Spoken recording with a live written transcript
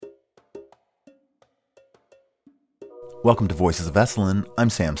Welcome to Voices of Esalen. I'm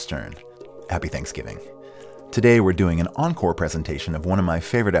Sam Stern. Happy Thanksgiving. Today we're doing an encore presentation of one of my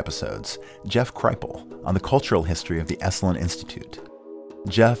favorite episodes, Jeff Kripal, on the cultural history of the Esalen Institute.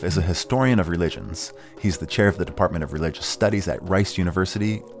 Jeff is a historian of religions. He's the chair of the Department of Religious Studies at Rice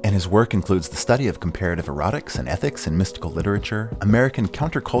University, and his work includes the study of comparative erotics and ethics in mystical literature, American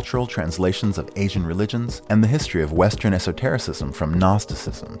countercultural translations of Asian religions, and the history of Western esotericism from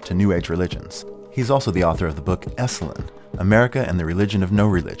Gnosticism to New Age religions. He's also the author of the book Esalen, America and the Religion of No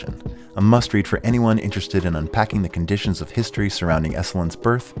Religion, a must-read for anyone interested in unpacking the conditions of history surrounding Esalen's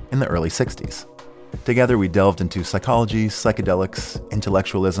birth in the early 60s. Together we delved into psychology, psychedelics,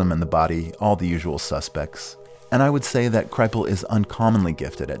 intellectualism, and the body, all the usual suspects. And I would say that Kripal is uncommonly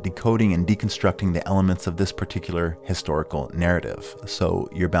gifted at decoding and deconstructing the elements of this particular historical narrative, so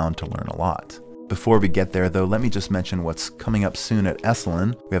you're bound to learn a lot. Before we get there, though, let me just mention what's coming up soon at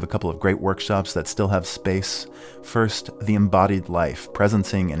Esalen. We have a couple of great workshops that still have space. First, The Embodied Life,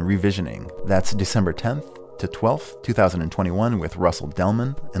 Presencing and Revisioning. That's December 10th to 12th, 2021 with Russell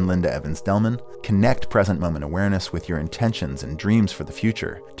Delman and Linda Evans-Delman. Connect present moment awareness with your intentions and dreams for the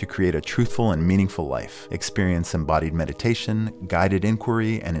future to create a truthful and meaningful life. Experience embodied meditation, guided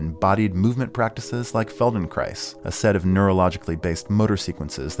inquiry, and embodied movement practices like Feldenkrais, a set of neurologically based motor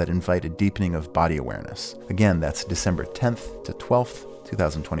sequences that invite a deepening of body awareness. Again, that's December 10th to 12th,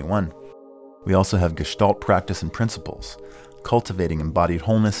 2021. We also have Gestalt Practice and Principles, Cultivating Embodied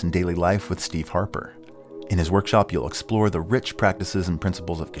Wholeness in Daily Life with Steve Harper. In his workshop, you'll explore the rich practices and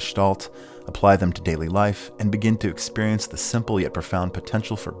principles of Gestalt, apply them to daily life, and begin to experience the simple yet profound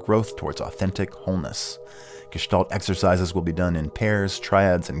potential for growth towards authentic wholeness. Gestalt exercises will be done in pairs,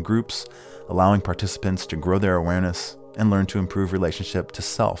 triads, and groups, allowing participants to grow their awareness and learn to improve relationship to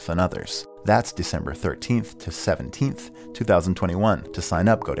self and others. That's December 13th to 17th, 2021. To sign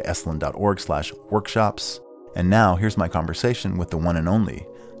up, go to esalen.org/workshops. And now, here's my conversation with the one and only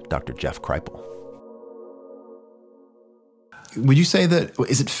Dr. Jeff Kripal. Would you say that,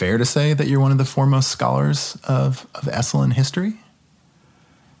 is it fair to say that you're one of the foremost scholars of Esalen history?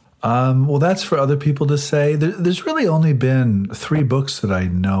 Well, that's for other people to say. There's really only been 3 books that I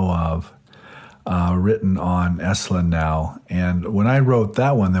know of written on Esalen now. And when I wrote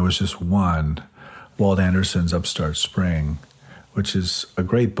that one, there was just one, Walt Anderson's Upstart Spring, which is a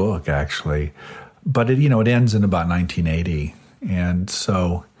great book, actually. But it ends in about 1980. And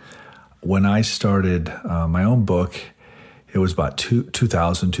so when I started my own book, it was about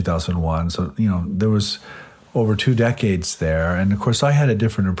 2000, 2001. So, there was over 2 decades there. And, of course, I had a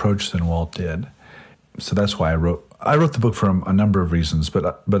different approach than Walt did. So that's why I wrote the book for a number of reasons.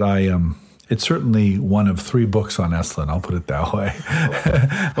 But it's certainly one of 3 books on Esalen, I'll put it that way.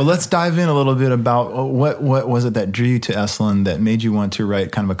 Well, let's dive in a little bit about what was it that drew you to Esalen that made you want to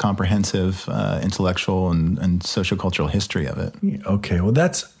write kind of a comprehensive intellectual and sociocultural history of it? Okay, well,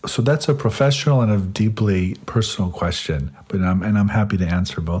 that's a professional and a deeply personal question, but I'm happy to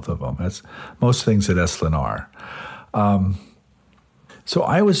answer both of them. That's most things at Esalen are. So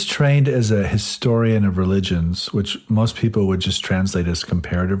I was trained as a historian of religions, which most people would just translate as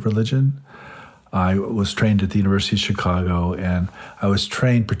comparative religion. I was trained at the University of Chicago, and I was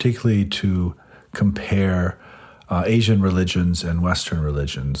trained particularly to compare Asian religions and Western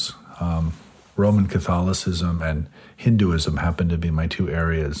religions. Roman Catholicism and Hinduism happened to be my 2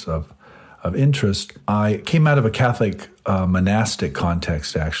 areas of interest. I came out of a Catholic monastic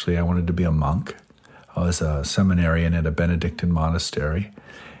context, actually. I wanted to be a monk. I was a seminarian at a Benedictine monastery,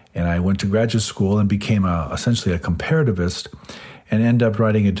 and I went to graduate school and became essentially a comparativist and ended up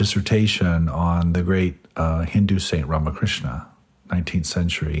writing a dissertation on the great Hindu saint Ramakrishna, 19th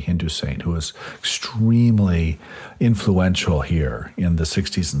century Hindu saint, who was extremely influential here in the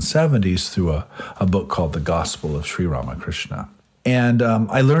 60s and 70s through a book called The Gospel of Sri Ramakrishna. And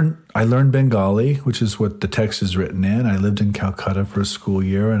I learned Bengali, which is what the text is written in. I lived in Calcutta for a school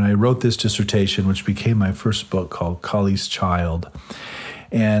year, and I wrote this dissertation, which became my first book, called Kali's Child.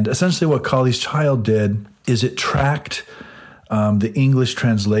 And essentially what Kali's Child did is it tracked the English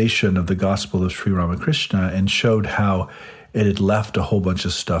translation of the Gospel of Sri Ramakrishna and showed how it had left a whole bunch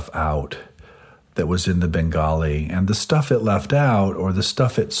of stuff out that was in the Bengali. And the stuff it left out, or the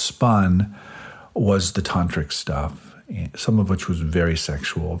stuff it spun, was the tantric stuff, some of which was very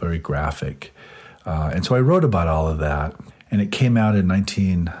sexual, very graphic. And so I wrote about all of that, and it came out in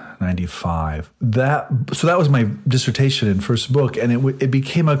 1995. So that was my dissertation and first book, and it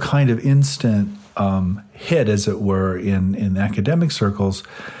became a kind of instant hit, as it were, in academic circles,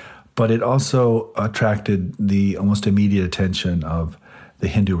 but it also attracted the almost immediate attention of the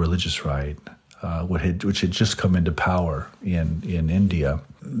Hindu religious right, which had just come into power in India.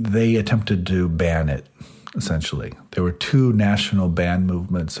 They attempted to ban it essentially. There were two national ban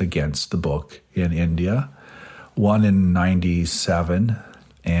movements against the book in India, one in 97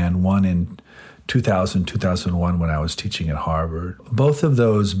 and one in 2000, 2001 when I was teaching at Harvard. Both of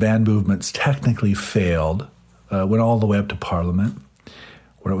those ban movements technically failed, went all the way up to Parliament,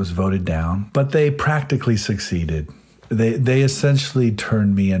 where it was voted down, but they practically succeeded. They essentially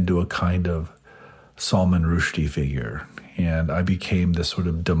turned me into a kind of Salman Rushdie figure, and I became this sort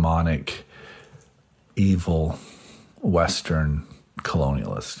of demonic, evil Western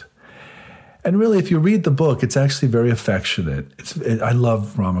colonialist. And really, if you read the book, it's actually very affectionate. I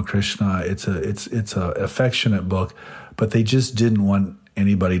love Ramakrishna. It's a affectionate book, but they just didn't want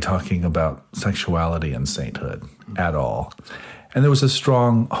anybody talking about sexuality and sainthood at all. And there was a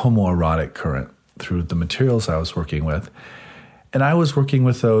strong homoerotic current through the materials I was working with. And I was working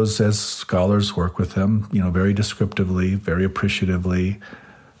with those as scholars work with them, very descriptively, very appreciatively,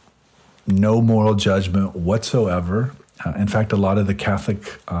 no moral judgment whatsoever. In fact, a lot of the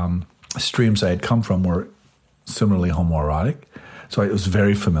Catholic streams I had come from were similarly homoerotic. So it was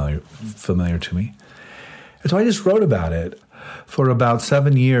very familiar to me. And so I just wrote about it for about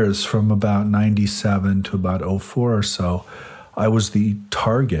 7 years, from about 97 to about 04 or so. I was the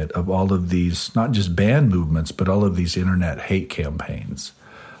target of all of these, not just ban movements, but all of these internet hate campaigns,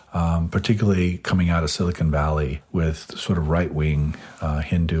 particularly coming out of Silicon Valley with sort of right-wing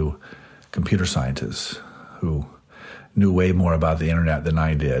Hindu computer scientists who knew way more about the internet than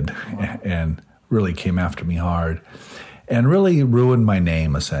I did and really came after me hard and really ruined my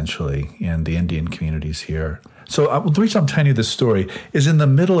name, essentially, in the Indian communities here. So the reason I'm telling you this story is in the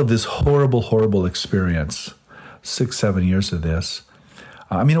middle of this horrible, horrible experience, 6-7 years of this.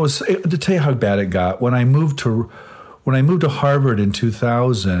 It was, to tell you how bad it got, when I moved to Harvard in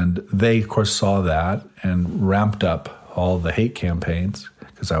 2000, they, of course, saw that and ramped up all the hate campaigns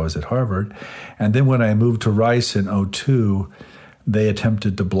because I was at Harvard. And then when I moved to Rice in 2002, they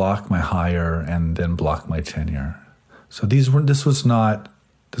attempted to block my hire and then block my tenure. So this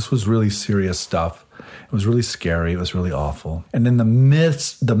was really serious stuff. It was really scary. It was really awful. And in the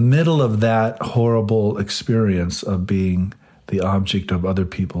middle of that horrible experience of being the object of other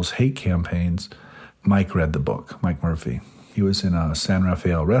people's hate campaigns, Mike read the book, Mike Murphy. He was in a San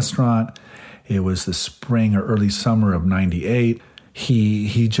Rafael restaurant. It was the spring or early summer of 98.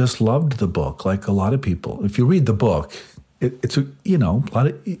 He just loved the book, like a lot of people. If you read the book, it's a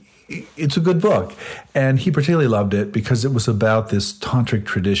good book. And he particularly loved it because it was about this tantric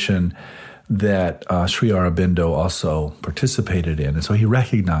tradition that Sri Aurobindo also participated in. And so he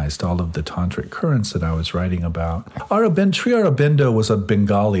recognized all of the tantric currents that I was writing about. Sri Aurobindo was a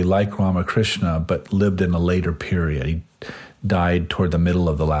Bengali like Ramakrishna, but lived in a later period. He died toward the middle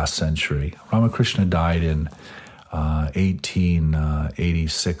of the last century. Ramakrishna died in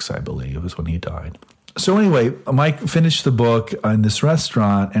 1886, I believe, was when he died. So anyway, Mike finished the book in this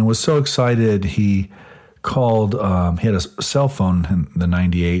restaurant and was so excited he called, he had a cell phone in the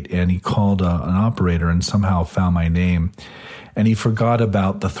 98, and he called an operator and somehow found my name, and he forgot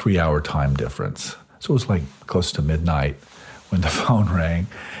about the 3-hour time difference. So it was like close to midnight when the phone rang,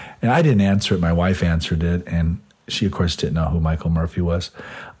 and I didn't answer it. My wife answered it, and she, of course, didn't know who Michael Murphy was.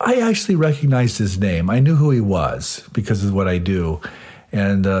 I actually recognized his name. I knew who he was because of what I do.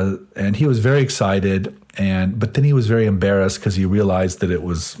 And he was very excited, but then he was very embarrassed because he realized that it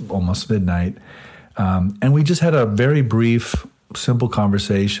was almost midnight. And we just had a very brief, simple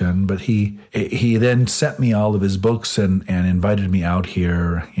conversation, but he then sent me all of his books and invited me out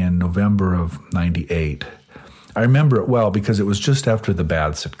here in November of 98. I remember it well because it was just after the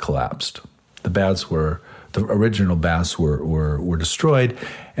baths had collapsed. The original baths were destroyed,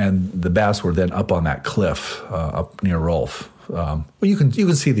 and the baths were then up on that cliff up near Rolfe. Well, you can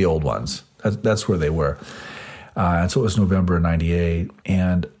see the old ones. That's where they were. And so it was November of 98,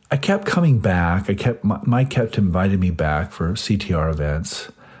 and I kept coming back. Mike kept inviting me back for CTR events.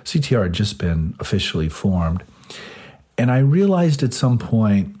 CTR had just been officially formed, and I realized at some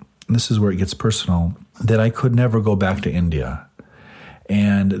point, and this is where it gets personal, that I could never go back to India,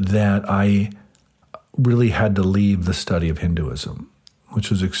 and that I really had to leave the study of Hinduism, which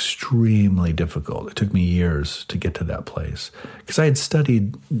was extremely difficult. It took me years to get to that place because I had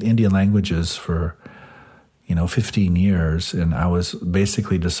studied Indian languages for 15 years, and I was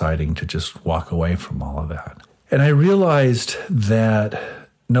basically deciding to just walk away from all of that. And I realized that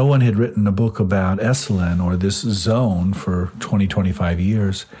no one had written a book about Esalen or this zone for 20, 25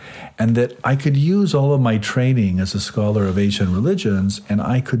 years, and that I could use all of my training as a scholar of Asian religions, and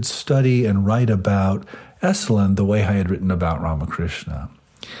I could study and write about Esalen the way I had written about Ramakrishna.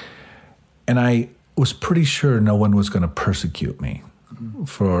 And I was pretty sure no one was going to persecute me.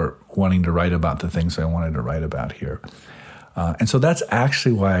 for wanting to write about the things I wanted to write about here. And so that's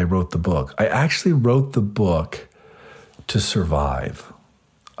actually why I wrote the book. I actually wrote the book to survive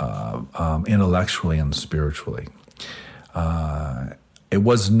intellectually and spiritually. It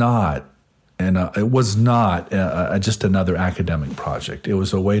was not just another academic project. It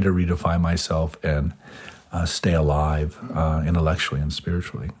was a way to redefine myself and stay alive intellectually and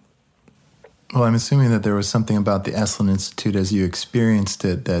spiritually. Well, I'm assuming that there was something about the Esalen Institute as you experienced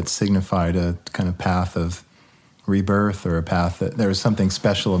it that signified a kind of path of rebirth, or a path that there was something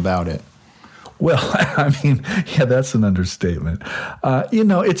special about it. Well, I mean, yeah, that's an understatement.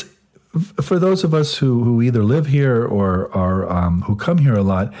 It's for those of us who either live here or are who come here a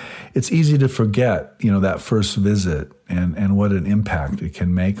lot, it's easy to forget, that first visit and what an impact it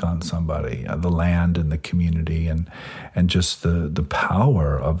can make on somebody, the land and the community, and just the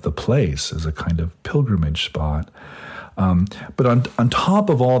power of the place as a kind of pilgrimage spot. But on top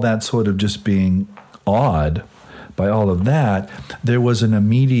of all that sort of just being awed by all of that, there was an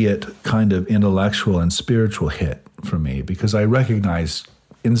immediate kind of intellectual and spiritual hit for me, because I recognized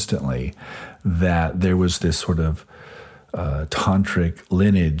instantly that there was this sort of tantric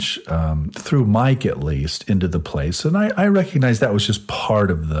lineage, through Mike at least, into the place. And I recognized that was just part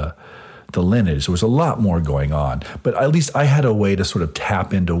of the lineage. There was a lot more going on. But at least I had a way to sort of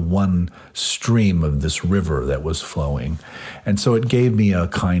tap into one stream of this river that was flowing. And so it gave me a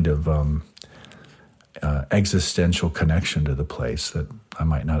kind of existential connection to the place that I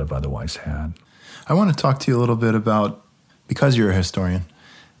might not have otherwise had. I want to talk to you a little bit about, because you're a historian,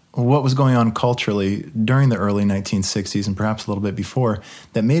 what was going on culturally during the early 1960s and perhaps a little bit before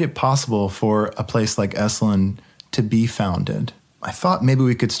that made it possible for a place like Esalen to be founded. I thought maybe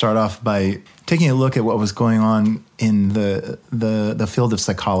we could start off by taking a look at what was going on in the field of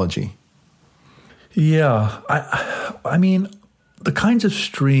psychology. Yeah, I mean, the kinds of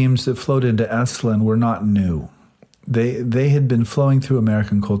streams that flowed into Esalen were not new. They had been flowing through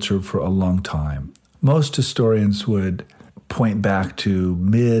American culture for a long time. Most historians would point back to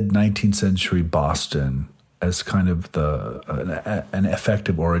mid-19th century Boston as kind of an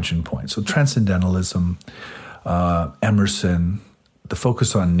effective origin point. So transcendentalism, Emerson, the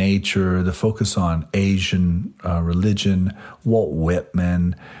focus on nature, the focus on Asian religion, Walt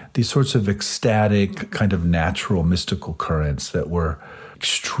Whitman, these sorts of ecstatic, kind of natural, mystical currents that were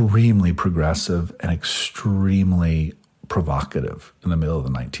extremely progressive and extremely provocative in the middle of the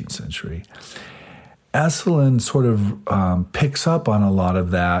 19th century. Esalen sort of picks up on a lot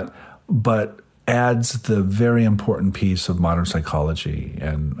of that, but adds the very important piece of modern psychology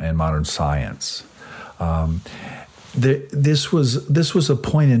and modern science. This was a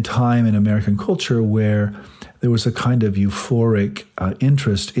point in time in American culture where there was a kind of euphoric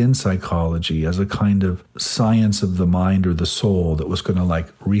interest in psychology as a kind of science of the mind or the soul that was going to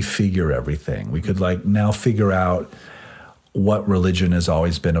refigure everything. We could now figure out what religion has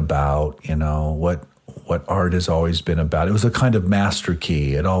always been about, what art has always been about. It was a kind of master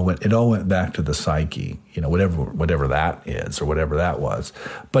key. It all went back to the psyche, whatever that is or whatever that was.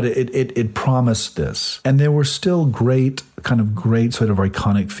 But it promised this. And there were still great sort of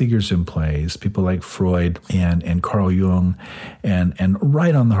iconic figures in place, people like Freud and Carl Jung, and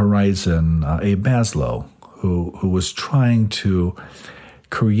right on the horizon, Abe Maslow, who was trying to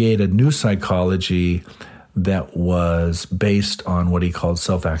create a new psychology that was based on what he called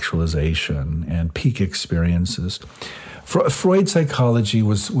self-actualization and peak experiences. Freud's psychology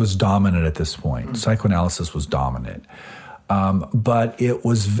was dominant at this point. Psychoanalysis was dominant. But it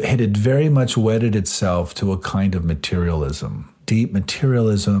had very much wedded itself to a kind of materialism, deep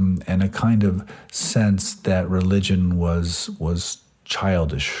materialism, and a kind of sense that religion was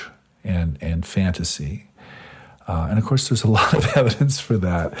childish and fantasy. And of course, there's a lot of evidence for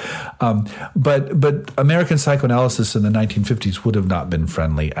that. But American psychoanalysis in the 1950s would have not been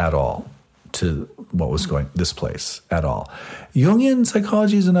friendly at all to what was going this place at all. Jungian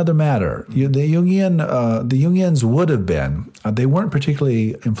psychology is another matter. The Jungians would have been. They weren't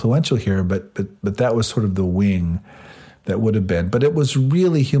particularly influential here, but that was sort of the wing that would have been. But it was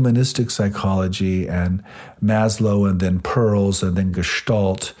really humanistic psychology and Maslow, and then Pearls, and then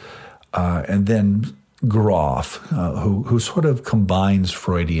Gestalt, and then Groff, who sort of combines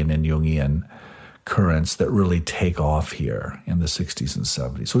Freudian and Jungian currents that really take off here in the 60s and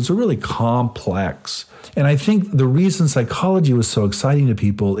 70s. So it's a really complex. And I think the reason psychology was so exciting to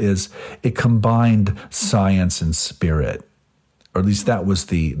people is it combined science and spirit, or at least that was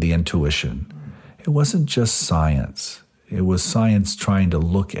the intuition. It wasn't just science. It was science trying to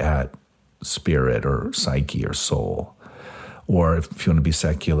look at spirit or psyche or soul. Or if you want to be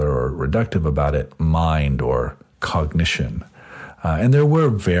secular or reductive about it, mind or cognition. And there were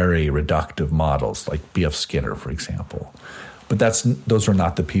very reductive models, like B.F. Skinner, for example. But those are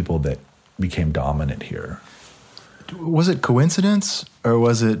not the people that became dominant here. Was it coincidence, or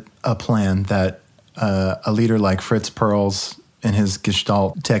was it a plan that a leader like Fritz Perls and his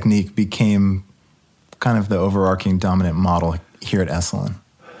Gestalt technique became kind of the overarching dominant model here at Esalen?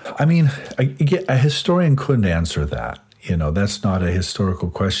 I mean, a historian couldn't answer that. That's not a historical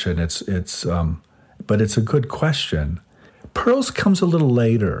question. But it's a good question. Perls comes a little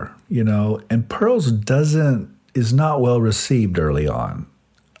later, and Perls is not well received early on.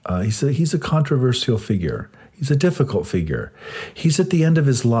 He's a controversial figure. He's a difficult figure. He's at the end of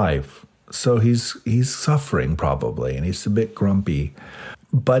his life, so he's suffering probably, and he's a bit grumpy.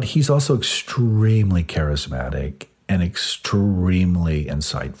 But he's also extremely charismatic and extremely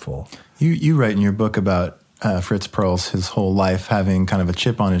insightful. You write in your book about Fritz Perls, his whole life having kind of a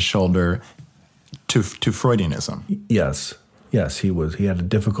chip on his shoulder to Freudianism. Yes, he had a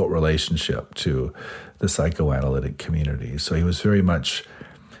difficult relationship to the psychoanalytic community. So he was very much,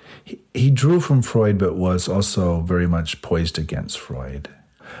 he drew from Freud, but was also very much poised against Freud.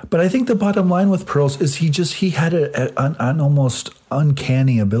 But I think the bottom line with Perls is he had an almost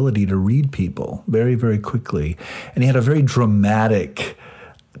uncanny ability to read people very, very quickly. And he had a very dramatic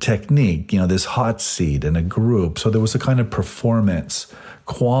technique, this hot seat in a group. So there was a kind of performance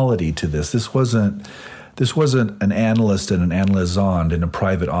quality to this. This wasn't an analyst and an analysand in a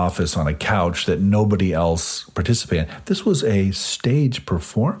private office on a couch that nobody else participated in. This was a stage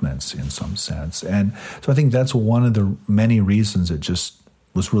performance in some sense. And so I think that's one of the many reasons it just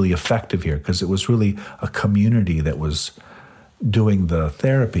was really effective here, because it was really a community that was doing the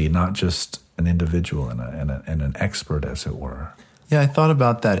therapy, not just an individual and an expert, as it were. Yeah, I thought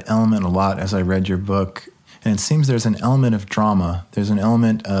about that element a lot as I read your book. And it seems there's an element of drama. There's an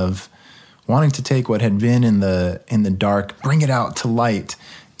element of wanting to take what had been in the dark, bring it out to light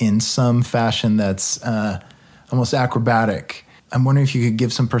in some fashion that's almost acrobatic. I'm wondering if you could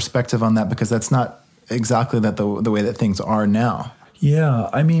give some perspective on that, because that's not exactly the way that things are now. Yeah,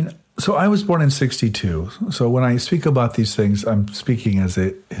 I mean, so I was born in 1962. So when I speak about these things, I'm speaking as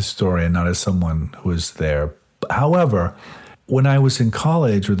a historian, not as someone who was there. However, when I was in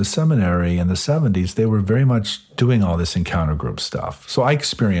college or the seminary in the 1970s, they were very much doing all this encounter group stuff. So I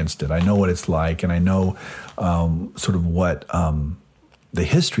experienced it. I know what it's like, and I know sort of what the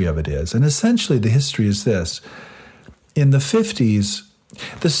history of it is. And essentially the history is this. In the 50s,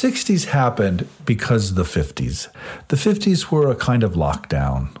 the 60s happened because of the 50s. The 50s were a kind of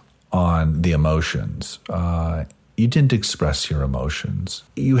lockdown on the emotions. You didn't express your emotions.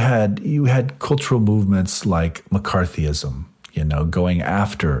 You had cultural movements like McCarthyism, going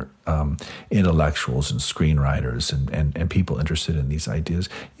after intellectuals and screenwriters and people interested in these ideas.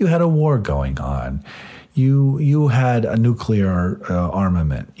 You had a war going on. You had a nuclear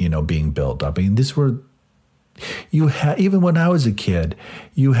armament, being built up. I mean, you had, even when I was a kid,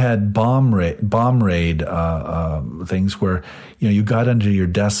 you had bomb raid things where you got under your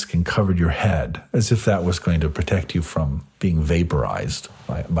desk and covered your head as if that was going to protect you from being vaporized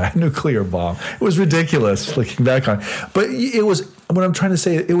by a nuclear bomb. It was ridiculous looking back on it. But it was, what I'm trying to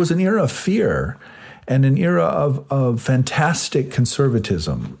say, it was an era of fear and an era of fantastic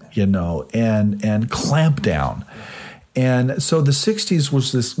conservatism, and clamp down. And so the 60s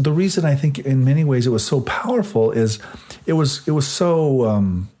was this, the reason I think in many ways it was so powerful is it was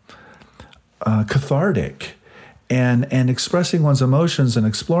so cathartic, and expressing one's emotions and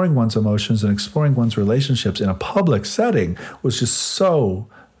exploring one's emotions and exploring one's relationships in a public setting was just so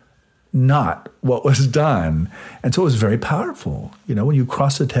not what was done. And so it was very powerful. When you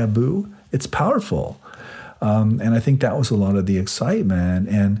cross a taboo, it's powerful. And I think that was a lot of the excitement.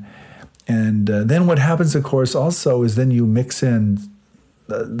 And then what happens, of course, also is then you mix in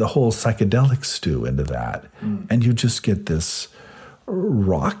the whole psychedelic stew into that, and you just get this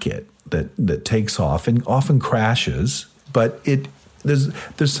rocket that takes off and often crashes. But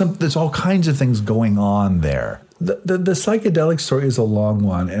there's all kinds of things going on there. The psychedelic story is a long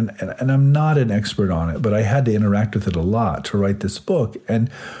one, and I'm not an expert on it, but I had to interact with it a lot to write this book. And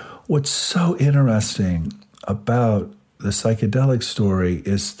what's so interesting about the psychedelic story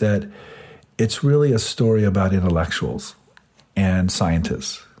is that it's really a story about intellectuals and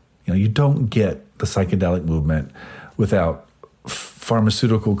scientists. You don't get the psychedelic movement without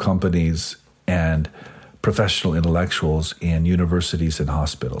pharmaceutical companies and professional intellectuals in universities and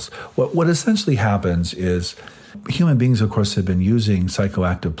hospitals. What essentially happens is human beings, of course, have been using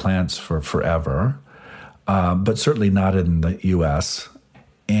psychoactive plants for forever, but certainly not in the U.S.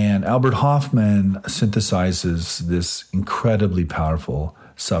 And Albert Hofmann synthesizes this incredibly powerful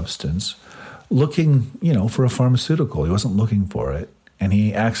substance looking, for a pharmaceutical. He wasn't looking for it. And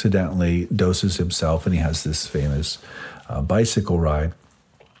he accidentally doses himself, and he has this famous bicycle ride.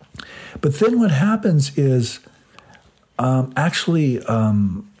 But then what happens is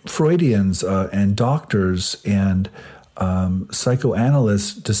Freudians and doctors and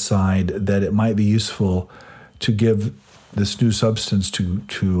psychoanalysts decide that it might be useful to give this new substance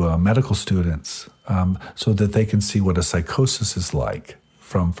to medical students so that they can see what a psychosis is like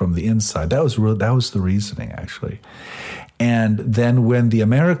from the inside. That was the reasoning, actually. And then when the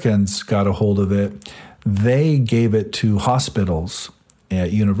Americans got a hold of it, they gave it to hospitals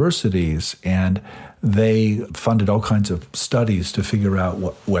at universities, and they funded all kinds of studies to figure out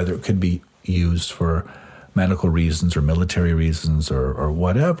whether it could be used for medical reasons or military reasons or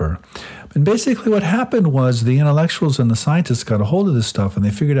whatever. And basically what happened was the intellectuals and the scientists got a hold of this stuff, and they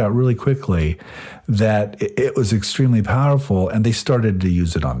figured out really quickly that it was extremely powerful, and they started to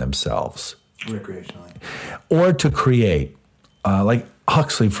use it on themselves. Recreationally. Or to create. Like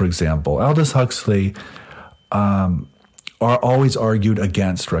Huxley, for example. Aldous Huxley always argued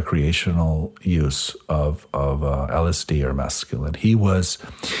against recreational use of LSD or mescaline. He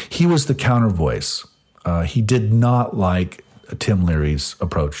was the counter voice. He did not like Tim Leary's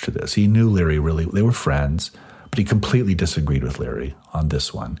approach to this. He knew Leary they were friends, but he completely disagreed with Leary on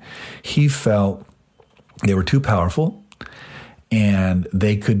this one. He felt they were too powerful, and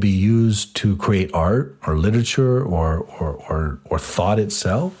they could be used to create art or literature or thought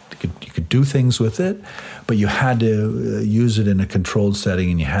itself. You could do things with it, but you had to use it in a controlled setting,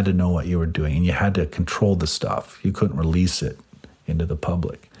 and you had to know what you were doing, and you had to control the stuff. You couldn't release it into the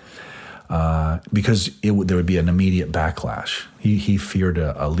public because there would be an immediate backlash. He feared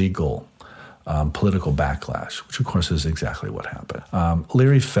a legal political backlash, which of course is exactly what happened.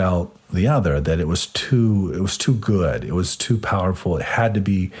 Leary felt that it was too good, it was too powerful, it had to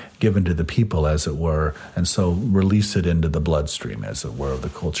be given to the people, as it were, and so release it into the bloodstream, as it were, of the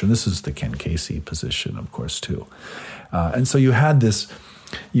culture. And this is the Ken Casey position, of course, too. And so you had this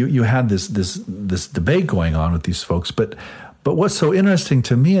debate going on with these folks, but what's so interesting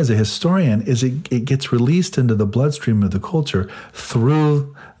to me as a historian is it gets released into the bloodstream of the culture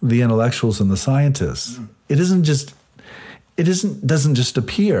through the intellectuals and the scientists. It doesn't just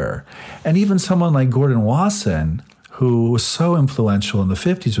appear. And even someone like Gordon Wasson, who was so influential in the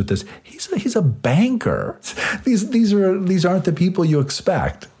 50s with this, he's a banker. These aren't the people you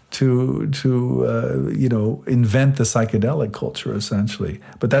expect to invent the psychedelic culture, essentially.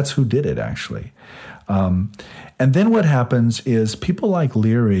 But that's who did it, actually. And then what happens is people like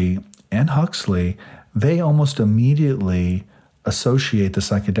Leary and Huxley, they almost immediately associate the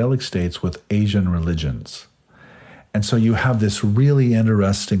psychedelic states with Asian religions. And so you have this really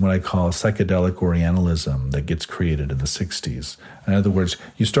interesting, what I call psychedelic Orientalism that gets created in the 60s. In other words,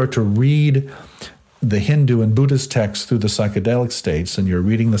 you start to read the Hindu and Buddhist texts through the psychedelic states, and you're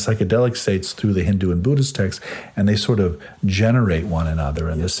reading the psychedelic states through the Hindu and Buddhist texts, and they sort of generate one another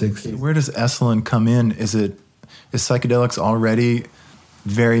in the 60s. Where does Esalen come in? Is psychedelics already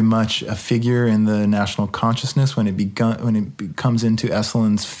very much a figure in the national consciousness when it comes into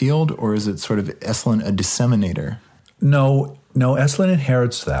Esalen's field, or is it sort of Esalen a disseminator? No, Esalen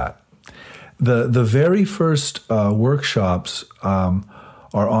inherits that. The very first workshops are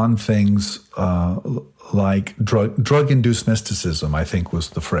on things like drug-induced mysticism, I think was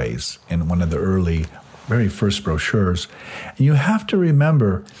the phrase in one of the very first brochures. And you have to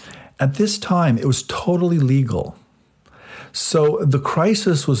remember, at this time, it was totally legal. So the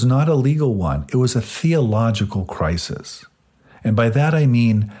crisis was not a legal one. It was a theological crisis. And by that I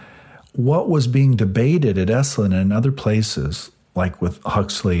mean what was being debated at Esalen and in other places, like with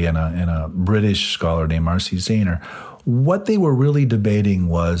Huxley and a British scholar named R.C. Zaehner, what they were really debating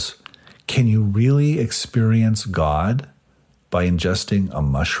was, can you really experience God by ingesting a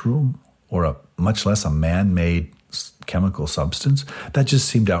mushroom or much less a man-made chemical substance? That just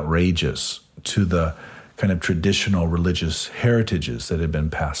seemed outrageous to the kind of traditional religious heritages that had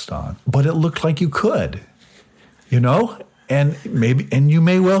been passed on. But it looked like you could, and you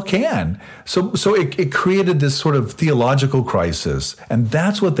may well can. So it created this sort of theological crisis, and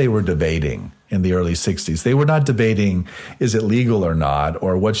that's what they were debating in the early 60s. They were not debating, is it legal or not,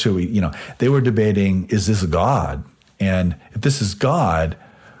 or what should we, they were debating, is this God? And if this is God,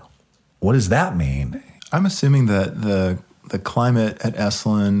 what does that mean? I'm assuming that the climate at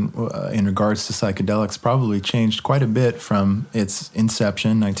Esalen in regards to psychedelics probably changed quite a bit from its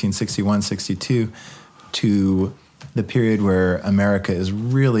inception, 1961-62, to the period where America is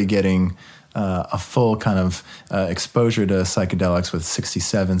really getting a full kind of exposure to psychedelics with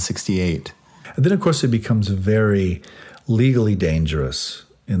 67, 68. And then, of course, it becomes very legally dangerous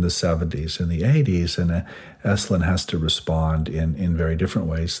in the 70s and the 80s, and Esalen has to respond in very different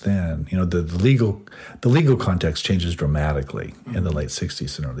ways then. The legal context changes dramatically in the late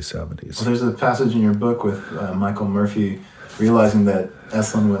 60s and early 70s. Well, there's a passage in your book with Michael Murphy realizing that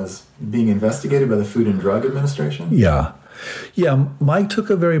Esalen was being investigated by the Food and Drug Administration? Yeah, Mike took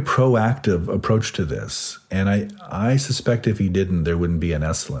a very proactive approach to this, and I suspect if he didn't, there wouldn't be an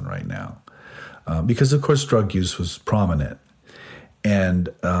Esalen right now. Because, of course, drug use was prominent, and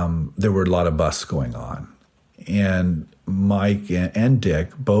there were a lot of busts going on. And Mike and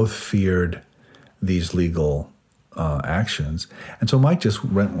Dick both feared these legal actions. And so Mike just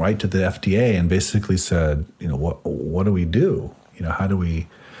went right to the FDA and basically said, what do we do? How do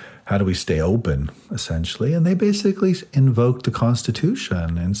we stay open, essentially? And they basically invoked the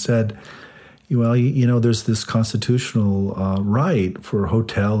Constitution and said, well, there's this constitutional right for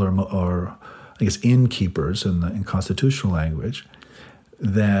hotel or I guess innkeepers in constitutional language,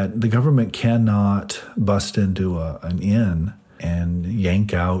 that the government cannot bust into an inn and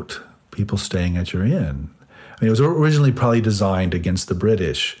yank out people staying at your inn. It was originally probably designed against the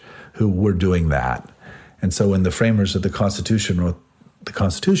British, who were doing that. And so when the framers of the Constitution wrote the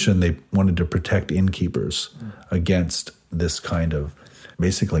Constitution, they wanted to protect innkeepers against this kind of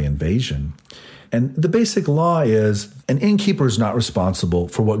basically invasion. And the basic law is an innkeeper is not responsible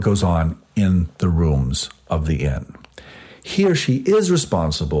for what goes on in the rooms of the inn. He or she is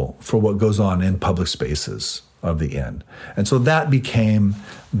responsible for what goes on in public spaces of the inn. And so that became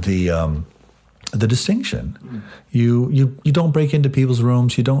the distinction. You don't break into people's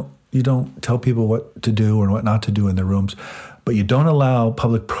rooms. You don't tell people what to do or what not to do in their rooms, but you don't allow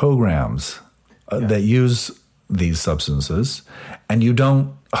public programs that use these substances, and you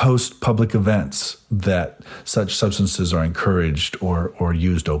don't host public events that such substances are encouraged or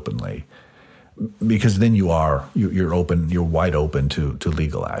used openly, because then you're wide open to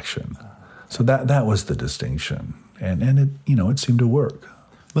legal action. So that was the distinction, and it seemed to work.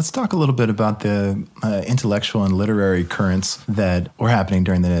 Let's talk a little bit about the intellectual and literary currents that were happening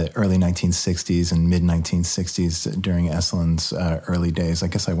during the early 1960s and mid-1960s during Esalen's early days. I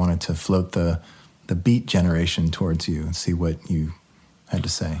guess I wanted to float the Beat generation towards you and see what you had to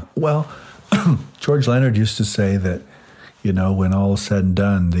say. Well, George Leonard used to say that, when all is said and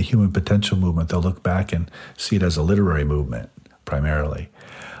done, the human potential movement, they'll look back and see it as a literary movement, primarily.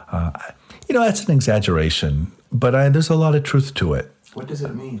 That's an exaggeration, but there's a lot of truth to it. What does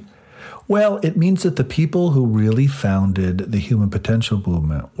it mean? Well, it means that the people who really founded the human potential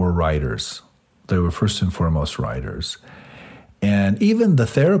movement were writers. They were first and foremost writers. And even the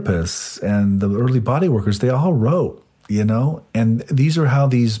therapists and the early body workers, they all wrote, and these are how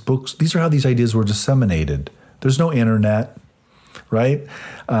these ideas were disseminated. There's no internet, right?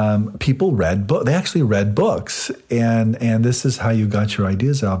 People read books. They actually read books, and this is how you got your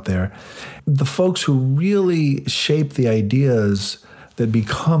ideas out there. The folks who really shaped the ideas that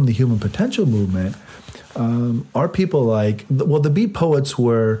become the human potential movement are people like, the Beat Poets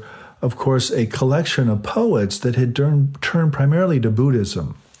were, of course, a collection of poets that had turned primarily to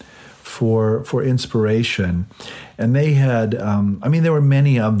Buddhism for inspiration. And they had, there were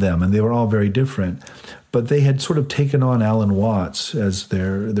many of them, and they were all very different, but they had sort of taken on Alan Watts as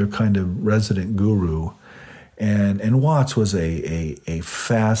their kind of resident guru. And Watts was a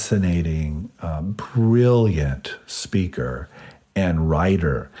fascinating, brilliant speaker and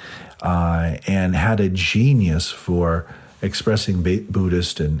writer, and had a genius for expressing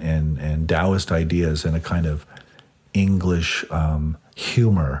Buddhist and Taoist ideas in a kind of English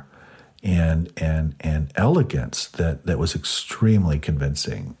humor and elegance that was extremely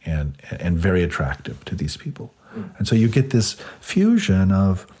convincing and very attractive to these people. And so you get this fusion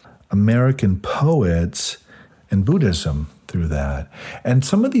of American poets and Buddhism through that. And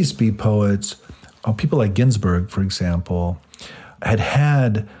some of these Beat poets, people like Ginsberg, for example,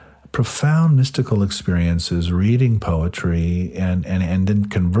 had profound mystical experiences reading poetry and then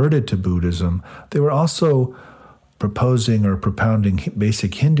converted to Buddhism. They were also proposing or propounding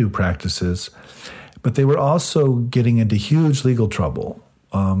basic Hindu practices, but they were also getting into huge legal trouble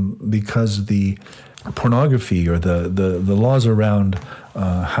because the pornography or the laws around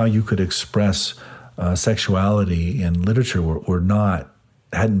how you could express sexuality in literature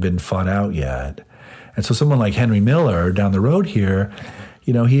hadn't been fought out yet. And so someone like Henry Miller down the road here,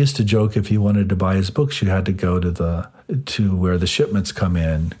 he used to joke if you wanted to buy his books, you had to go to where the shipments come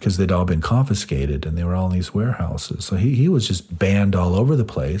in because they'd all been confiscated and they were all in these warehouses. So he was just banned all over the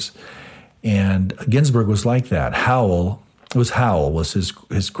place. And Ginsberg was like that. Howl was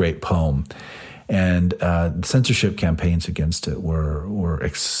his great poem. And censorship campaigns against it were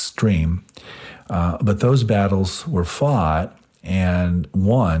extreme. But those battles were fought, and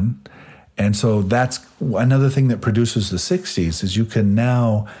won. And so that's another thing that produces the 60s is you can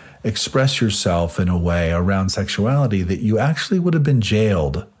now express yourself in a way around sexuality that you actually would have been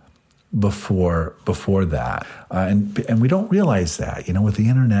jailed before that. And we don't realize that, with the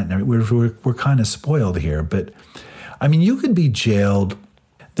internet and everything, we're kind of spoiled here. But I mean, you could be jailed.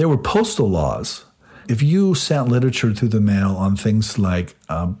 There were postal laws. If you sent literature through the mail on things like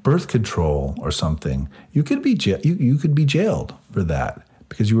birth control or something, you could be jailed for that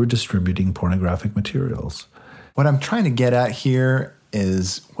because you were distributing pornographic materials. What I'm trying to get at here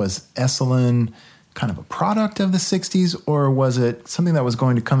was Esalen kind of a product of the 60s, or was it something that was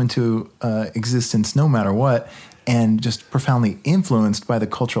going to come into existence no matter what, and just profoundly influenced by the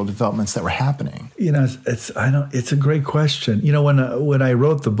cultural developments that were happening? It's a great question. When I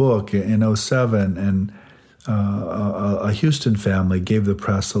wrote the book in 2007, and a Houston family gave the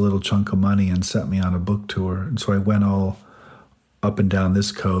press a little chunk of money and sent me on a book tour, and so I went all up and down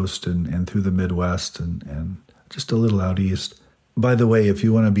this coast and through the Midwest and just a little out east. By the way, if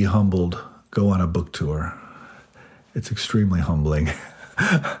you want to be humbled, go on a book tour. It's extremely humbling.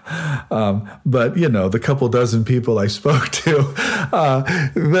 But, the couple dozen people I spoke to,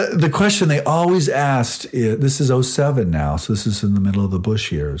 the question they always asked, this is 2007 now, so this is in the middle of the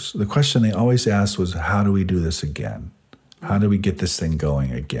Bush years. The question they always asked was, how do we do this again? How do we get this thing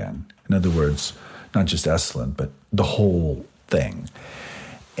going again? In other words, not just Esalen, but the whole thing.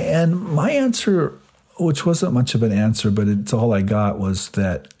 And my answer, which wasn't much of an answer, but it's all I got, was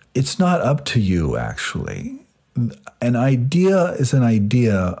that it's not up to you, actually. An idea is an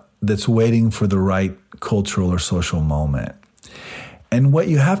idea that's waiting for the right cultural or social moment. And what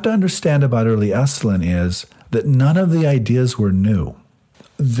you have to understand about early Esalen is that none of the ideas were new.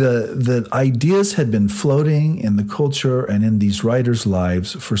 The ideas had been floating in the culture and in these writers'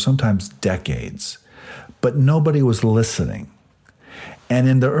 lives for sometimes decades, but nobody was listening. And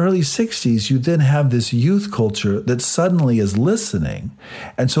in the early 60s, you then have this youth culture that suddenly is listening.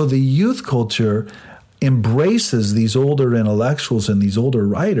 And so the youth culture embraces these older intellectuals and these older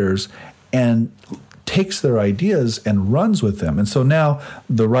writers and takes their ideas and runs with them. And so now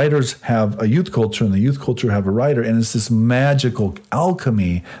the writers have a youth culture and the youth culture have a writer, and it's this magical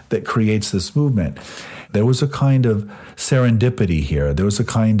alchemy that creates this movement. There was a kind of serendipity here. There was a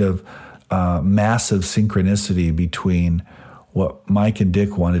kind of massive synchronicity between what Mike and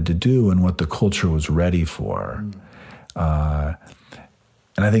Dick wanted to do and what the culture was ready for. And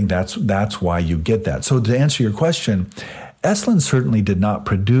I think that's why you get that. So to answer your question, Esalen certainly did not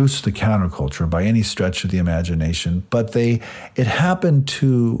produce the counterculture by any stretch of the imagination, but it happened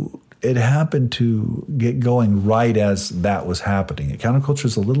to get going right as that was happening. Counterculture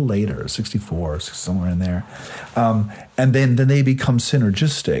is a little later, 64, somewhere in there. And then they become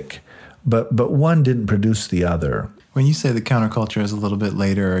synergistic, but one didn't produce the other. When you say the counterculture is a little bit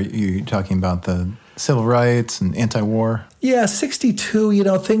later, are you talking about the civil rights and anti-war? Yeah, 62,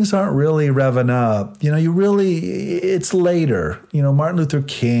 things aren't really revving up. It's later. Martin Luther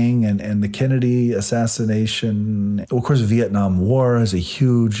King and the Kennedy assassination. Of course, Vietnam War is a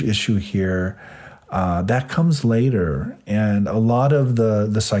huge issue here. That comes later. And a lot of the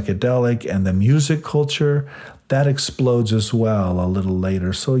psychedelic and the music culture, that explodes as well a little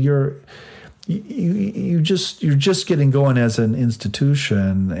later. So you're just getting going as an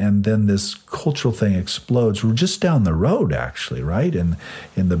institution, and then this cultural thing explodes. We're just down the road, actually, right? In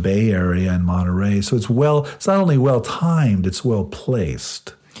the Bay Area and Monterey. So it's not only well timed, it's well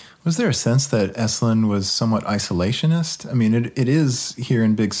placed. Was there a sense that Esalen was somewhat isolationist? I mean, it is here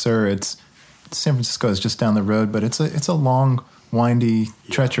in Big Sur. San Francisco is just down the road, but it's a long, windy,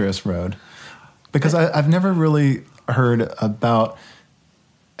 treacherous road. Because I've never really heard about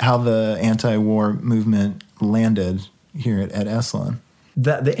how the anti-war movement landed here at Esalen.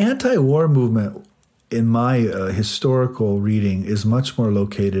 The anti-war movement, in my historical reading, is much more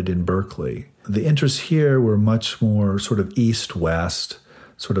located in Berkeley. The interests here were much more sort of east-west,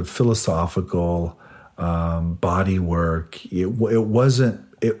 sort of philosophical, body work.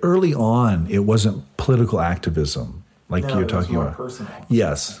 Early on, it wasn't political activism like you're talking about. Personal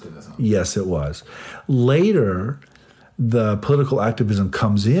activism. Yes, it was. Later, the political activism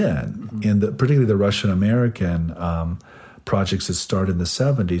comes in particularly the Russian-American projects that started in the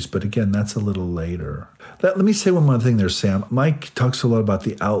 70s. But again, that's a little later. Let me say one more thing there, Sam. Mike talks a lot about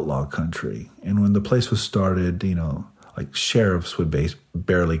the outlaw country. And when the place was started, like sheriffs would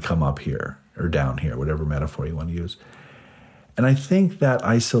barely come up here or down here, whatever metaphor you want to use. And I think that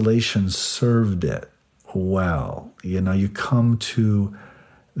isolation served it well. You come to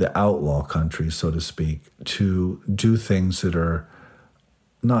the outlaw country, so to speak, to do things that are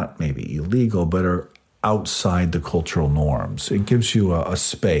not maybe illegal, but are outside the cultural norms. It gives you a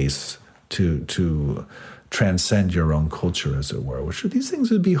space to transcend your own culture, as it were, which these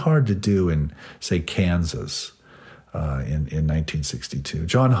things would be hard to do in, say, Kansas in 1962.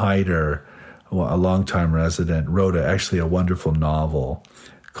 John Hyder, a longtime resident, wrote actually a wonderful novel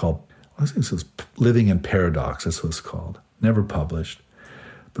called, I think it was Living in Paradox, that's what it's called, never published.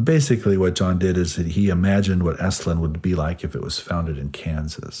 But basically what John did is that he imagined what Esalen would be like if it was founded in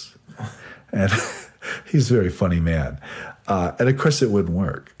Kansas. And he's a very funny man. And of course it wouldn't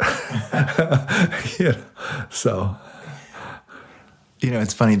work. So...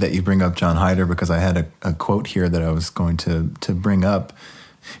 It's funny that you bring up John Hyder, because I had a quote here that I was going to bring up.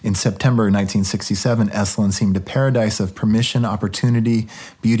 In September 1967, Esalen seemed a paradise of permission, opportunity,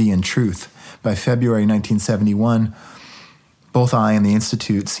 beauty, and truth. By February 1971, both I and the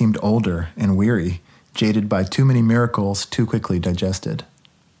Institute seemed older and weary, jaded by too many miracles too quickly digested.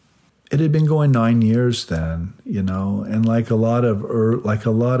 It had been going 9 years then, and like a lot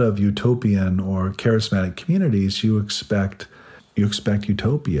of utopian or charismatic communities, you expect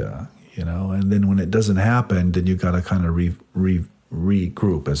utopia, and then when it doesn't happen, then you got to kind of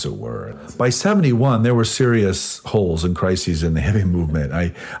regroup, as it were. By 71, there were serious holes and crises in the hippie movement.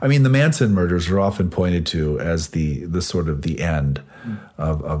 I mean, the Manson murders are often pointed to as the sort of the end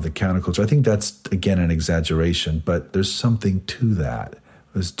of the counterculture. I think that's, again, an exaggeration, but there's something to that.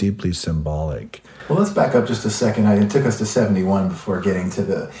 It was deeply symbolic. Well, let's back up just a second. It took us to 71 before getting to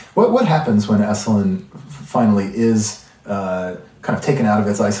the... What happens when Esalen finally is... kind of taken out of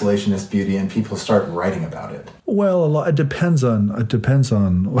its isolationist beauty, and people start writing about it? Well, it depends on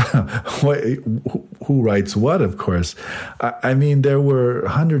who writes what, of course. I mean, there were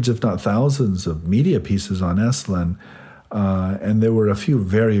hundreds, if not thousands, of media pieces on Esalen, and there were a few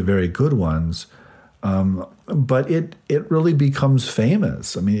very, very good ones. But it really becomes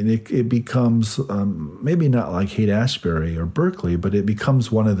famous. I mean, it becomes maybe not like Haight-Ashbury or Berkeley, but it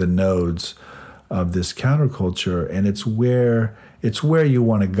becomes one of the nodes of this counterculture, and it's where you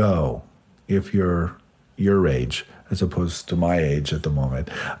want to go if you're your age, as opposed to my age at the moment.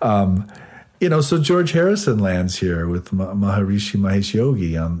 So George Harrison lands here with Maharishi Mahesh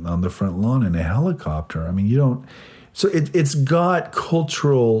Yogi on the front lawn in a helicopter. I mean, you don't. So it's got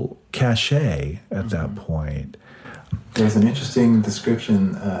cultural cachet at that point. There's an interesting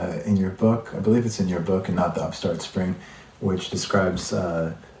description in your book. I believe it's in your book and not the Upstart Spring, which describes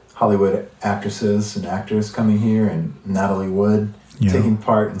Hollywood actresses and actors coming here, and Natalie Wood taking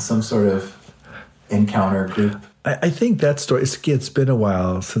part in some sort of encounter group. I think that story, it's been a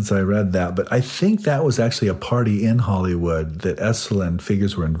while since I read that, but I think that was actually a party in Hollywood that Esalen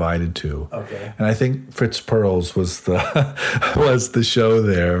figures were invited to. Okay. And I think Fritz Perls was the show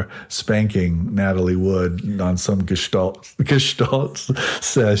there, spanking Natalie Wood on some Gestalt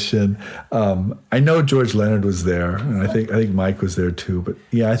session. I know George Leonard was there, and I think Mike was there too, but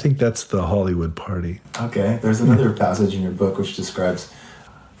yeah, I think that's the Hollywood party. Okay. There's another passage in your book which describes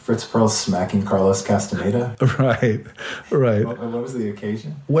Fritz Perls smacking Carlos Castaneda? Right. What was the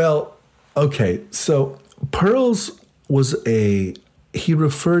occasion? Well, okay, so Perls he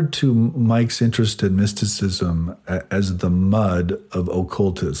referred to Mike's interest in mysticism as the mud of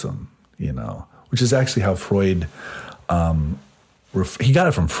occultism, which is actually how Freud, he got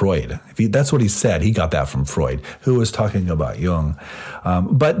it from Freud. That's what he said. He got that from Freud, who was talking about Jung.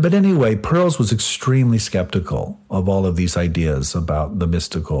 But anyway, Perls was extremely skeptical of all of these ideas about the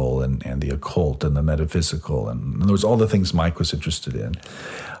mystical and the occult and the metaphysical. And there was all the things Mike was interested in.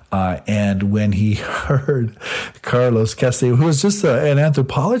 And when he heard Carlos Castaneda, who was just an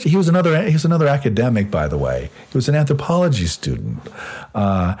anthropology, he was another academic, by the way. He was an anthropology student.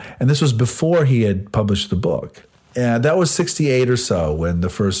 And this was before he had published the book. And that was 1968 or so when the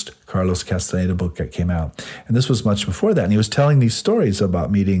first Carlos Castaneda book came out. And this was much before that. And he was telling these stories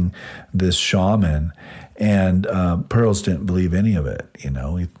about meeting this shaman. And Perls didn't believe any of it, He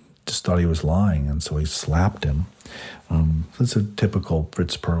just thought he was lying. And so he slapped him. That's a typical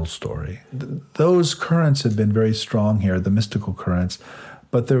Fritz Perls story. Those currents have been very strong here, the mystical currents.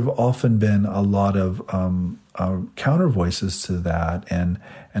 But there have often been a lot of counter voices to that and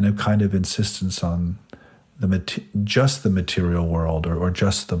a kind of insistence on just the material world or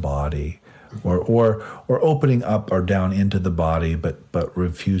just the body or opening up or down into the body but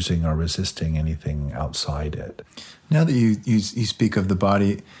refusing or resisting anything outside it. Now that you speak of the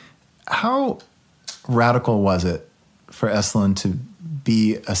body, how radical was it for Esalen to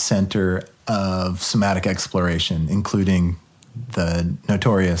be a center of somatic exploration, including the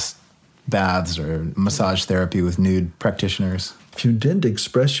notorious baths or massage therapy with nude practitioners? If you didn't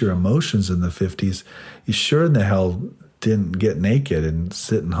express your emotions in the 50s, you sure in the hell didn't get naked and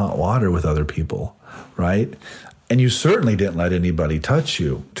sit in hot water with other people, right? And you certainly didn't let anybody touch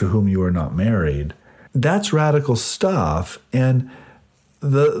you to whom you were not married. That's radical stuff. And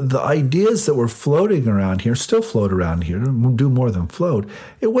the ideas that were floating around here, still float around here, do more than float.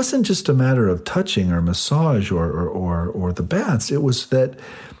 It wasn't just a matter of touching or massage or the baths. It was that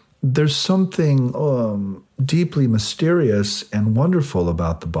there's something deeply mysterious and wonderful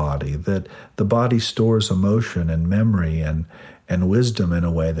about the body, that the body stores emotion and memory and wisdom in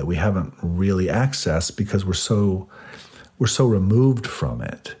a way that we haven't really accessed because we're so removed from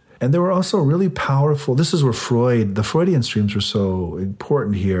it. And there were also really powerful, this is where the Freudian streams were so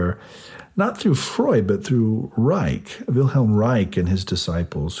important here, not through Freud, but through Reich, Wilhelm Reich and his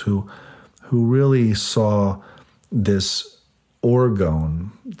disciples, who really saw this orgone,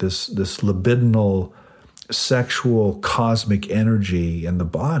 this libidinal, sexual, cosmic energy in the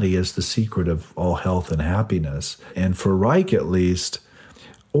body as the secret of all health and happiness. And for Reich, at least,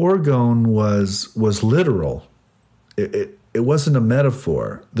 orgone was literal. It wasn't a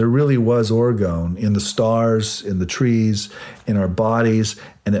metaphor. There really was orgone in the stars, in the trees, in our bodies,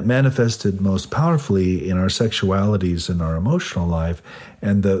 and it manifested most powerfully in our sexualities and our emotional life.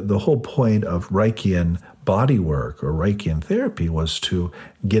 And the whole point of Reichian body work or Reichian therapy was to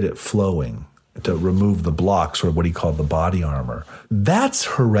get it flowing, to remove the blocks, or what he called the body armor. That's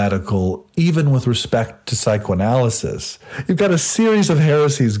heretical, even with respect to psychoanalysis. You've got a series of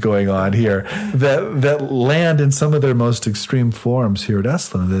heresies going on here that land in some of their most extreme forms here at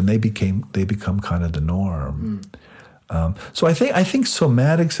Esalen, and then they become kind of the norm. So I think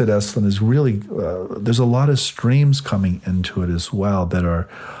somatics at Esalen is really there's a lot of streams coming into it as well that are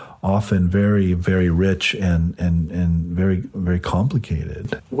often very, very rich and very, very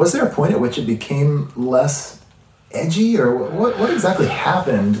complicated. Was there a point at which it became less edgy, or what exactly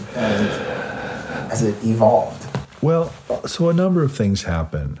happened as it evolved? Well, so a number of things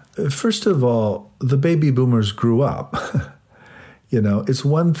happened. First of all, the baby boomers grew up. It's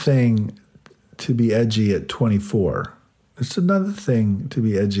one thing to be edgy at 24. It's another thing to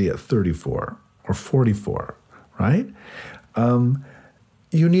be edgy at 34 or 44, right?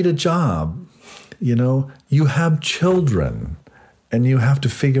 You need a job, you have children, and you have to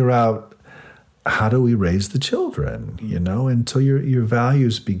figure out, how do we raise the children, and so your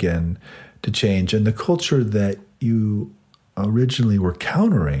values begin to change. And the culture that you originally were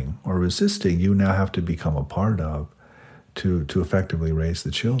countering or resisting, you now have to become a part of to effectively raise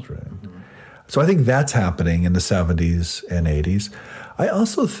the children. Mm-hmm. So I think that's happening in the 70s and 80s. I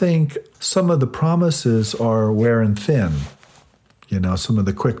also think some of the promises are wearing thin. Some of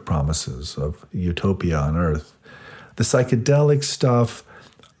the quick promises of utopia on Earth. The psychedelic stuff,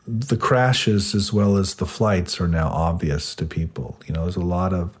 the crashes as well as the flights are now obvious to people. There's a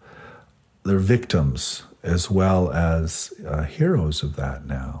lot of, they're victims as well as heroes of that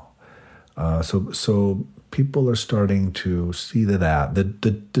now. So people are starting to see that.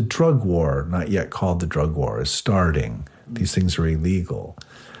 The drug war, not yet called the drug war, is starting. These things are illegal,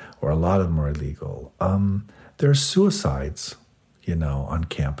 or a lot of them are illegal. There are suicides, on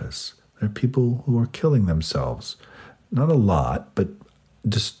campus. There are people who are killing themselves. Not a lot, but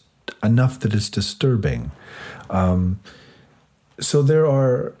just enough that it's disturbing. So there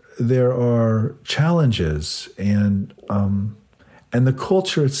are challenges, and the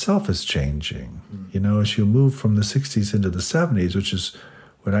culture itself is changing. As you move from the 60s into the 70s, which is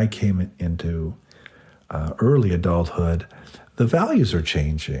when I came into early adulthood, the values are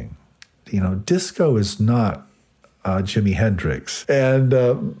changing. Disco is not Jimi Hendrix.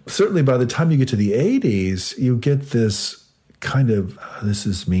 And certainly by the time you get to the 80s, you get this kind of, this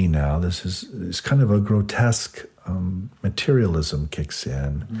is me now, this is kind of a grotesque materialism kicks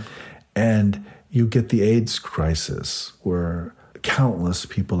in. Mm-hmm. And you get the AIDS crisis where countless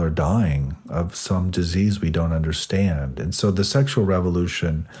people are dying of some disease we don't understand. And so the sexual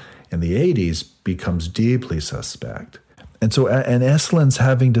revolution in the 80s becomes deeply suspect. And so, and Esalen's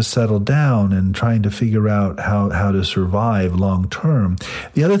having to settle down and trying to figure out how to survive long term.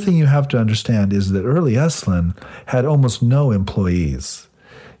 The other thing you have to understand is that early Esalen had almost no employees,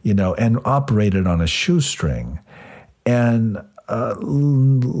 and operated on a shoestring, and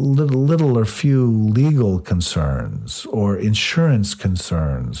little or few legal concerns or insurance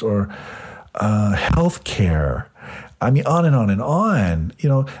concerns or health care. I mean, on and on and on.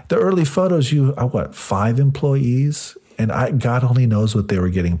 The early photos, 5 employees? And God only knows what they were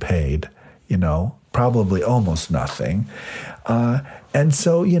getting paid, probably almost nothing. And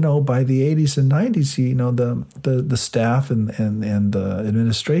so, by the 80s and 90s, the staff and the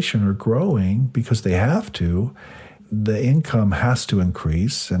administration are growing because they have to. The income has to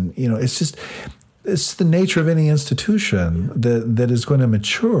increase. And, it's just, It's the nature of any institution that is going to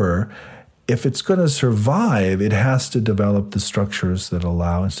mature. If it's going to survive, it has to develop the structures that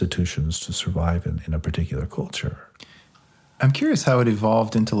allow institutions to survive in a particular culture. I'm curious how it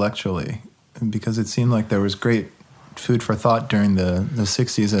evolved intellectually, because it seemed like there was great food for thought during the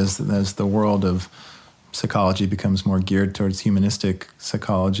 60s as the world of psychology becomes more geared towards humanistic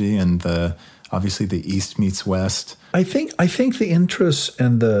psychology, and obviously the East meets West. I think the interests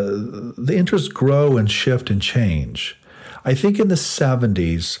and the interests grow and shift and change. I think in the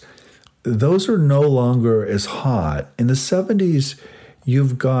 70s, those are no longer as hot. In the 70s,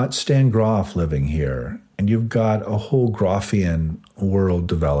 you've got Stan Grof living here, and you've got a whole Grofian world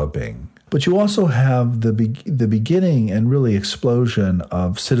developing. But you also have the beginning and really explosion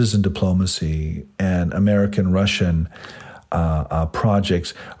of citizen diplomacy and American-Russian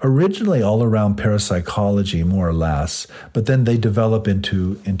projects, originally all around parapsychology, more or less, but then they develop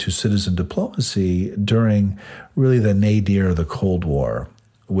into citizen diplomacy during really the nadir of the Cold War,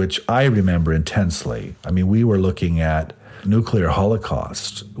 which I remember intensely. I mean, we were looking at nuclear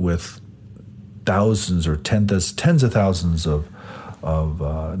holocaust with thousands or tens of thousands of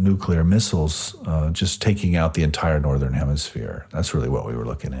nuclear missiles just taking out the entire northern hemisphere. That's really what we were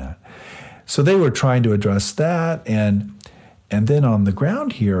looking at. So they were trying to address that, and then on the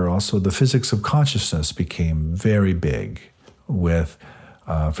ground here, also the physics of consciousness became very big with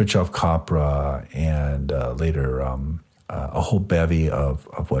Fritjof Capra and later a whole bevy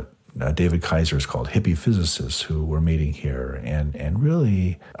of what David Kaiser has called hippie physicists who were meeting here and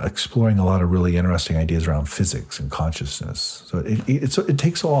really exploring a lot of really interesting ideas around physics and consciousness. So it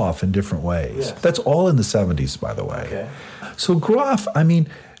takes off in different ways. Yes. That's all in the 70s, by the way. Okay. So Grof, I mean,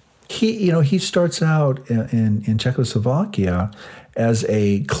 he starts out in Czechoslovakia as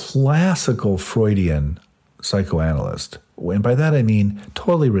a classical Freudian psychoanalyst. And by that I mean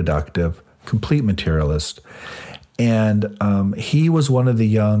totally reductive, complete materialist. And he was one of the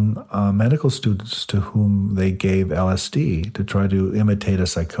young medical students to whom they gave LSD to try to imitate a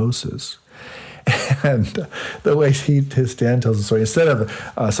psychosis. And the way Stan tells the story, instead of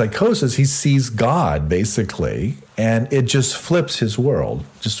psychosis, he sees God, basically, and it just flips his world,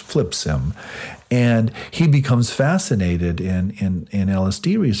 just flips him. And he becomes fascinated in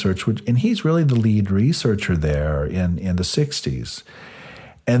LSD research, and he's really the lead researcher there in the 60s.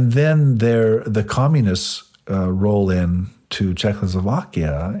 And then the communists roll in to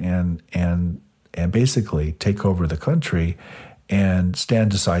Czechoslovakia and basically take over the country, and Stan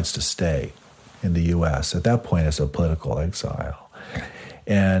decides to stay in the U.S. at that point as a political exile.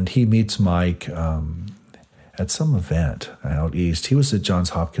 And he meets Mike at some event out east. He was at Johns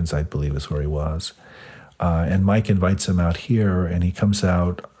Hopkins, I believe is where he was. And Mike invites him out here, and he comes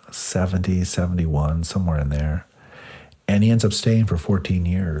out 70, 71, somewhere in there. And he ends up staying for 14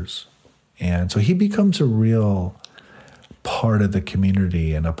 years. And so he becomes a real part of the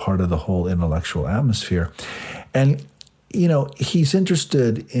community and a part of the whole intellectual atmosphere. And, you know, he's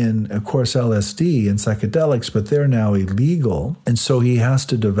interested in, of course, LSD and psychedelics, but they're now illegal. And so he has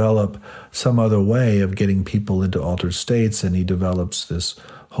to develop some other way of getting people into altered states. And he develops this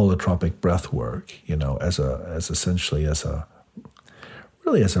holotropic breath work, you know, as essentially as a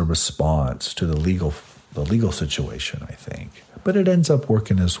response to the legal situation, I think. But it ends up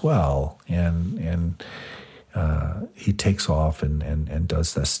working as well, and he takes off and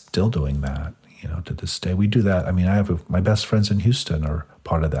does that, still doing that, you know, to this day. We do that. I mean, my best friends in Houston are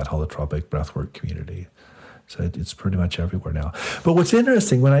part of that holotropic breathwork community. So it's pretty much everywhere now. But what's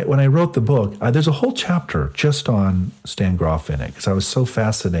interesting, when I wrote the book, there's a whole chapter just on Stan Grof in it, because I was so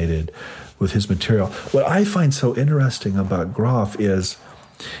fascinated with his material. What I find so interesting about Grof is,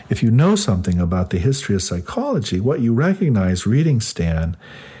 if you know something about the history of psychology, what you recognize reading Stan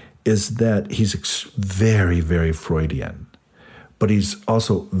is that he's very, very Freudian, but he's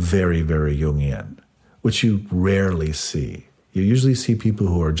also very, very Jungian, which you rarely see. You usually see people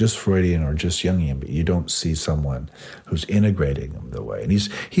who are just Freudian or just Jungian, but you don't see someone who's integrating them the way. And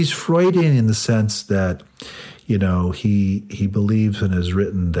he's Freudian in the sense that, you know, he believes and has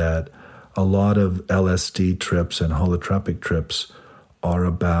written that a lot of LSD trips and holotropic trips are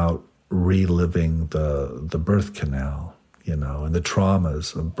about reliving the birth canal, you know, and the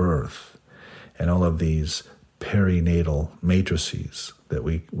traumas of birth and all of these perinatal matrices that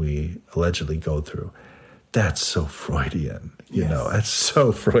we allegedly go through. That's so Freudian, you know, that's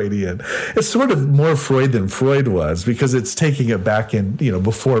so Freudian. It's sort of more Freud than Freud was, because it's taking it back in, you know,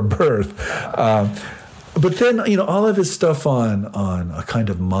 before birth. But then, you know, all of his stuff on a kind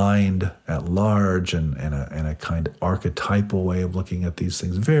of mind at large and a kind of archetypal way of looking at these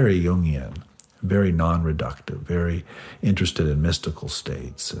things, very Jungian, very non-reductive, very interested in mystical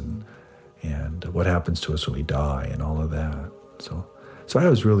states and and what happens to us when we die and all of that. So I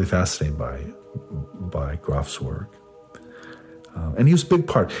was really fascinated by Graf's work. And he was a big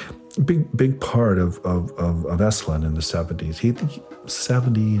part of Esalen in the 70s. He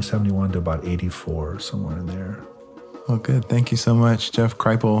 70, 71 to about 84, somewhere in there. Well, good. Thank you so much, Jeff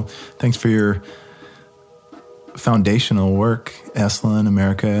Kripal. Thanks for your foundational work, Esalen,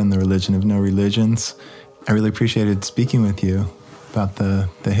 America, and the Religion of No Religions. I really appreciated speaking with you about the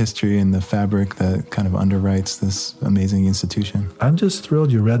history and the fabric that kind of underwrites this amazing institution. I'm just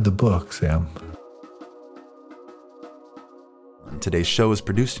thrilled you read the book, Sam. Today's show is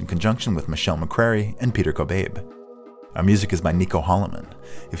produced in conjunction with Michelle McCrary and Peter Kobabe. Our music is by Nico Holloman.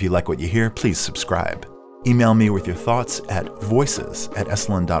 If you like what you hear, please subscribe. Email me with your thoughts at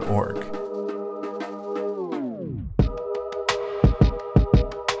voices@esalen.org.